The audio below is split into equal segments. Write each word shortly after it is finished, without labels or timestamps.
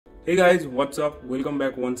Hey guys, what's up? Welcome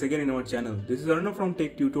back once again in our channel. This is Arnav from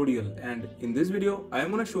Tech Tutorial, and in this video I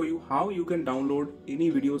am going to show you how you can download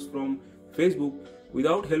any videos from Facebook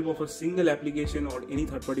without help of a single application or any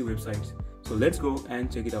third-party websites. So let's go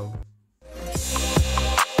and check it out.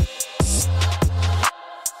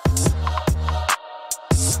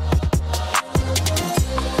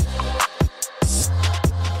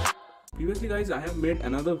 Previously guys, I have made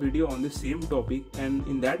another video on the same topic, and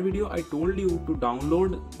in that video I told you to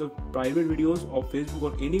download the private videos of Facebook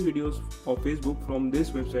or any videos of Facebook from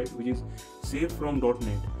this website, which is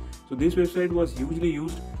savefrom.net. So this website was hugely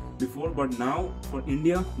used before, but now for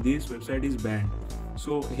India this website is banned.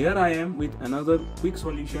 So here I am with another quick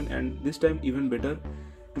solution, and this time even better,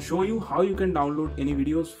 to show you how you can download any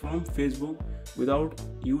videos from Facebook without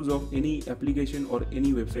use of any application or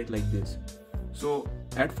any website like this. So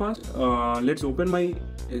at first let's open my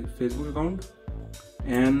Facebook account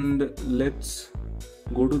and let's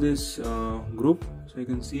go to this group. So you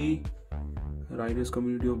can see Riders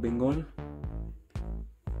Community of Bengal,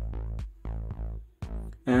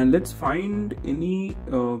 and let's find any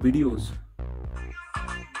videos.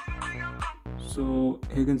 So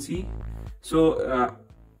you can see, so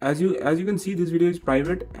as you can see, this video is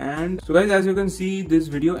private. And so guys, as you can see this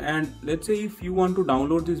video, and let's say if you want to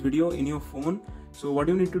download this video in your phone, so what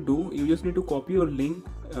you need to do, you just need to copy your link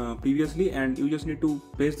previously, and you just need to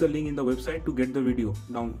paste the link in the website to get the video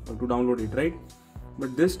down to download it, right?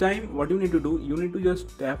 But this time what you need to do, you need to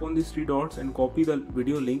just tap on these three dots and copy the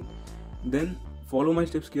video link. Then follow my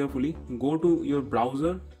steps carefully, go to your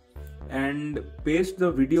browser and paste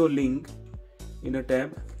the video link in a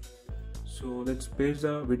tab. So let's paste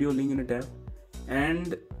the video link in a tab,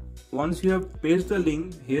 and once you have pasted the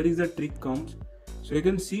link, here is the trick comes. So you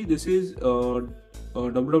can see this is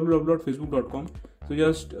www.facebook.com. so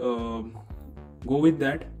just go with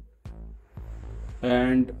that,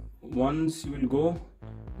 and once you will go,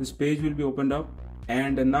 this page will be opened up,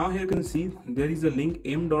 and now here you can see there is a link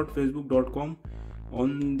m.facebook.com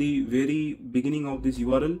on the very beginning of this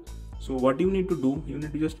URL. So what you need to do, you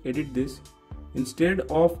need to just edit this. Instead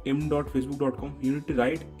of m.facebook.com, you need to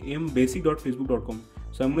write mbasic.facebook.com.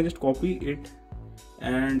 So I'm going to just copy it,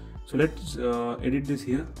 and so let's edit this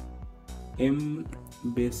here,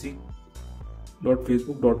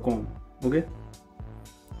 mbasic.facebook.com. okay,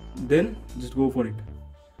 then just go for it.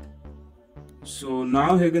 So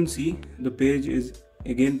now here you can see the page is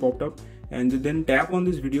again popped up, and then tap on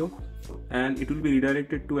this video and it will be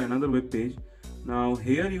redirected to another web page. Now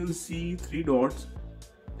here you will see three dots.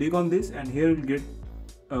 Click on this, and here you will get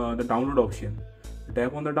the download option.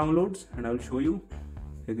 Tap on the downloads and I will show you.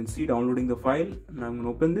 You can see downloading the file, and I'm going to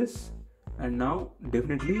open this, and now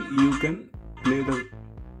definitely you can play the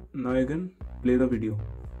video. You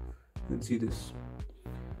can see this.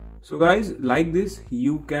 So guys, like this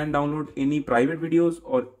you can download any private videos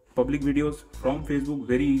or public videos from Facebook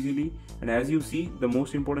very easily. And as you see, the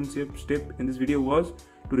most important step in this video was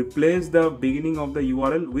to replace the beginning of the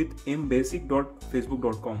URL with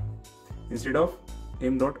mbasic.facebook.com instead of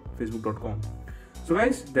m.facebook.com. So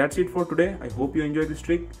guys, that's it for today. I hope you enjoyed this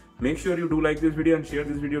trick. Make sure you do like this video and share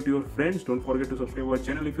this video to your friends. Don't forget to subscribe our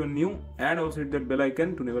channel if you're new, and also hit that bell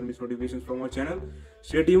icon to never miss notifications from our channel.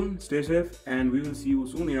 Stay tuned, stay safe, and we will see you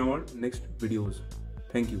soon in our next videos.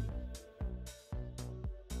 Thank you.